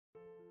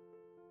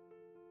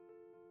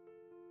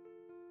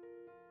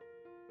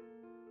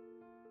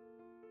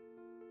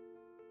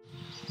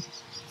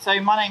So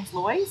my name's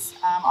Louise.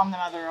 I'm the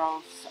mother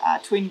of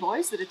twin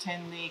boys that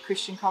attend the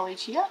Christian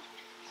college here.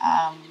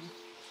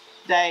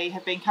 They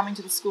have been coming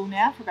to the school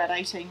now for about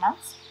 18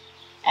 months,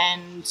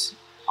 and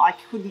I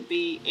couldn't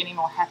be any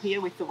more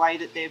happier with the way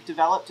that they've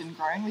developed and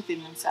grown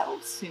within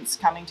themselves since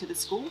coming to the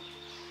school.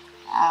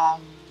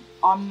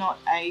 I'm not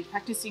a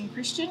practicing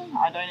Christian.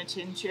 I don't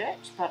attend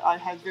church, but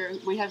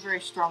we have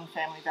very strong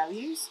family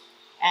values,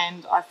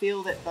 and I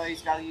feel that those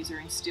values are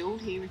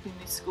instilled here within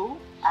this school.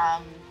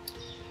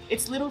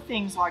 It's little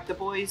things like the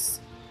boys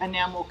are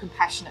now more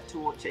compassionate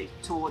towards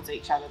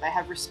each other. They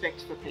have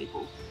respect for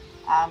people.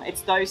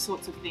 It's those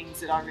sorts of things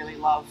that I really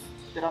love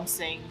that I'm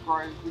seeing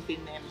grow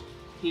within them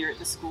here at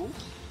the school.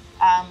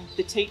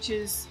 The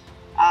teachers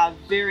are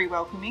very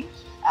welcoming,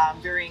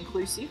 very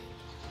inclusive.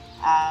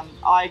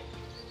 I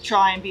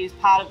try and be as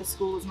part of the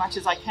school as much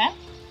as I can,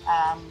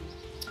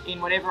 in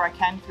whatever I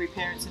can through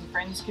Parents and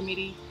Friends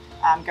Committee,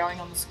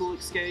 going on the school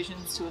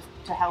excursions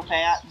to help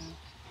out.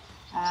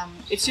 And,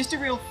 it's just a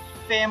real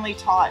family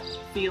type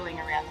feeling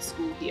around the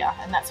school here,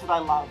 and that's what I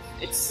love.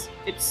 It's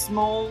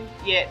small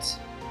yet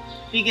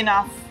big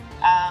enough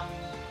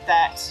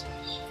that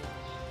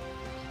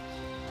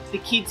the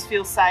kids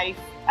feel safe,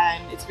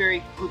 and it's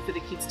very good for the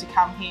kids to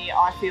come here.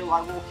 I feel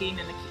I walk in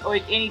or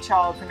any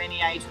child from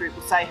any age group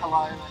will say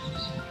hello and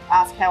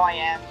ask how I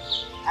am,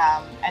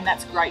 and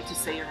that's great to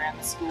see around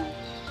the school.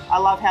 I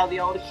love how the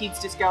older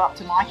kids just go up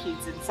to my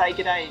kids and say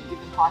g'day and give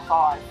them high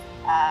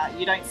five.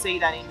 You don't see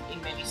that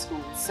in many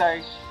schools, so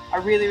I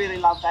really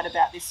love that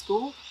about this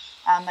school.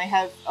 They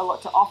have a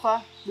lot to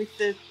offer with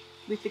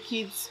the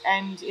kids,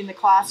 and in the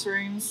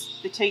classrooms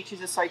the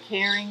teachers are so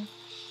caring,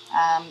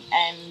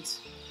 and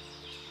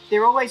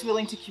they're always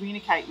willing to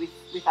communicate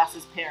with us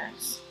as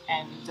parents,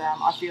 and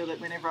I feel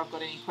that whenever I've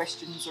got any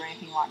questions or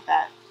anything like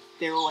that,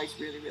 they're always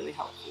really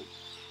helpful.